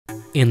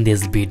In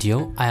this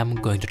video, I am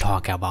going to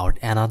talk about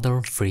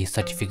another free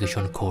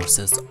certification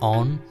courses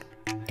on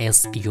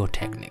SEO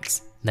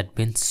techniques, that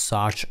means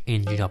search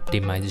engine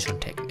optimization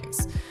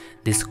techniques.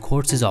 This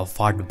course is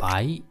offered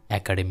by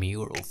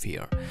AcademyEurope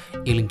here.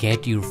 You'll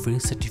get your free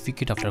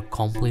certificate after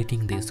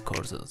completing these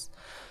courses.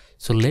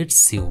 So let's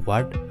see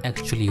what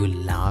actually you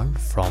learn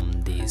from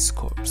this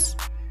course.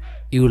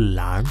 You will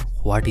learn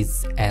what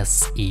is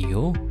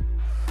SEO,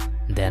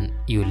 then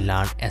you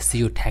learn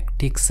SEO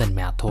tactics and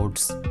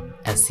methods,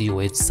 SEO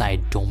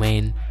website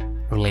domain,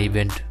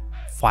 relevant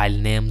file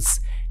names,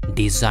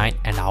 design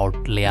and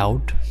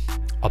layout,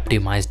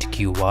 optimized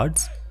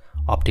keywords,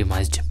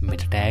 optimized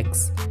meta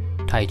tags,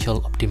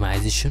 title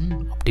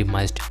optimization,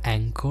 optimized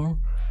anchor,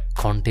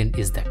 content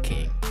is the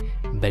king,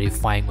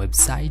 verifying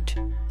website,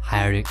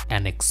 hiring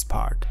an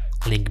expert,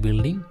 link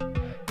building.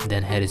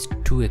 Then here is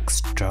two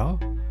extra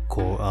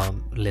core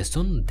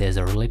lesson. There's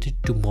a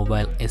related to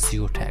mobile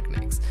SEO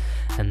techniques,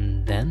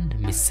 and then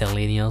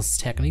miscellaneous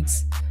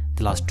techniques.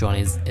 The last one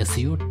is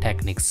SEO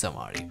Techniques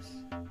Summary.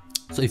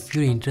 So if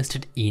you're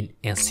interested in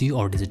SEO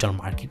or digital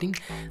marketing,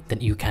 then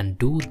you can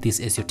do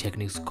this SEO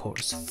Techniques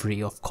course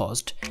free of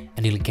cost,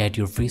 and you'll get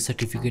your free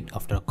certificate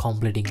after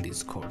completing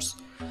this course.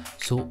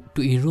 So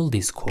to enroll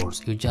this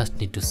course, you just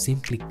need to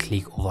simply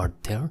click over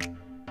there,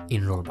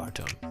 enroll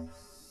button.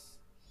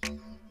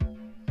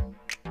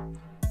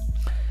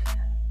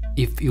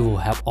 If you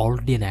have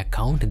already an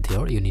account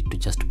there, you need to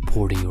just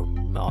put your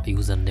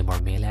username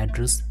or mail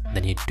address,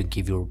 then you need to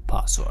give your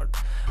password.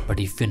 But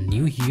if you're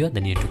new here,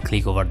 then you need to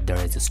click over the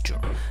register.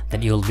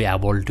 Then you'll be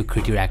able to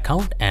create your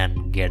account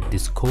and get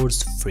this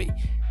course free.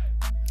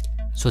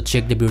 So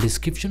check the video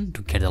description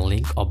to get a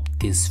link of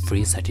these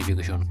free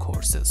certification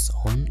courses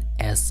on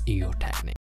SEO Techniques.